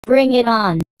Bring it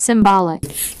on. Symbolic.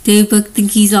 Daybook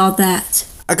think he's all that.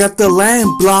 I got the lane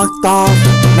blocked off.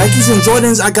 Nikes and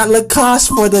Jordans, I got Lacoste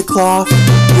for the cloth.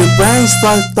 Your brain's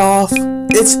fucked off.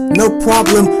 It's no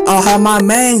problem, I'll have my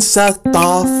mane sucked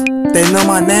off. They know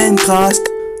my name cost.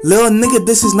 Lil nigga,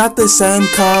 this is not the same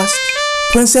cost.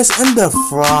 Princess and the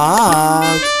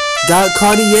Frog. Got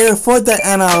Cartier for the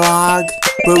analog.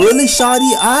 But really,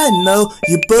 shawty, I know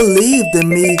you believed in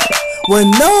me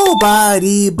when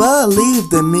nobody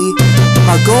believed in me.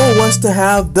 My goal was to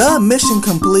have the mission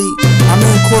complete. I'm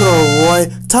in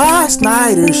corduroy, Ty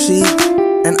Snyder chic,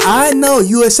 and I know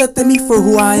you accepted me for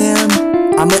who I am.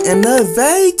 I'ma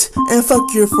innovate and fuck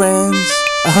your friends.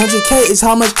 100K is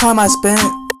how much time I spent.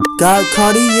 Got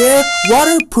Cartier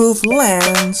waterproof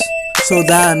lens, so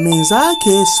that means I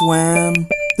can swim.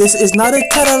 This is not a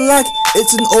Cadillac,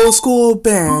 it's an old school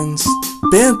Benz.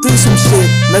 Been through some shit,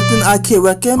 nothing I can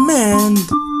recommend.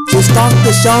 Just stock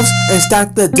the shelves and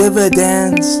stack the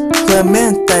dividends.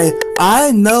 Clemente,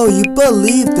 I know you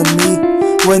believed in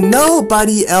me when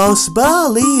nobody else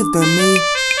believed in me.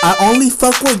 I only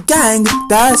fuck with gang,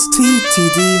 that's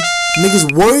TTD.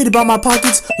 Niggas worried about my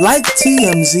pockets like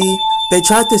TMZ. They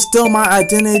tried to steal my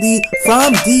identity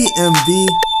from DMV.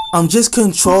 I'm just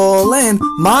controlling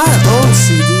my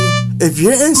OCD. If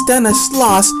you're in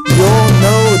Stanislaus, you'll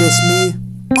notice me.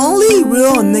 Only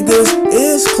real niggas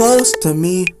is close to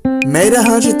me. Made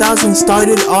 100,000,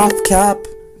 started off cap.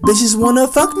 Bitches wanna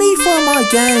fuck me for my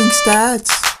gang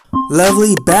stats.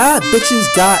 Lovely bad bitches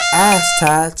got ass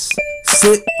tats.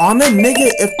 Sit on a nigga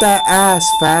if that ass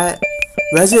fat.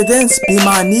 Residents be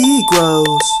my Negroes.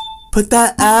 Put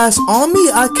that ass on me,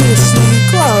 I can see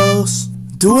close.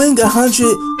 Doing 100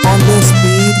 on the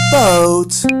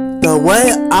speedboat. The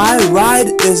way I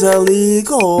ride is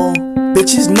illegal.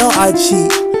 Bitches know I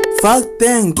cheat. Fuck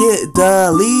then get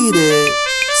deleted.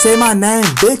 Say my name,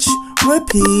 bitch,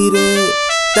 repeat it.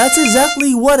 That's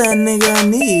exactly what a nigga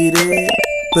needed.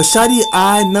 But shawty,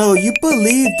 I know you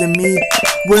believed in me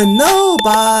when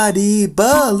nobody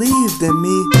believed in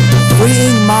me.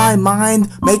 Freeing my mind,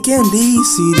 making these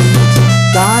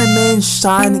CDs. Diamond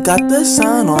shine, got the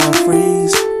sun on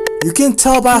freeze. You can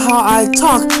tell by how I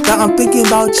talk that I'm thinking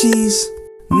about cheese.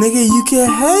 Nigga, you can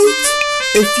hate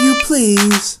if you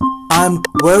please. I'm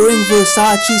wearing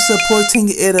Versace, supporting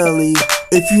Italy.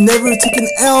 If you never took an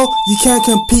L, you can't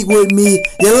compete with me.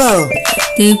 Yellow.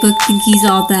 Daybook think he's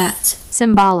all that.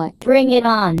 Symbolic. Bring it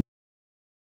on.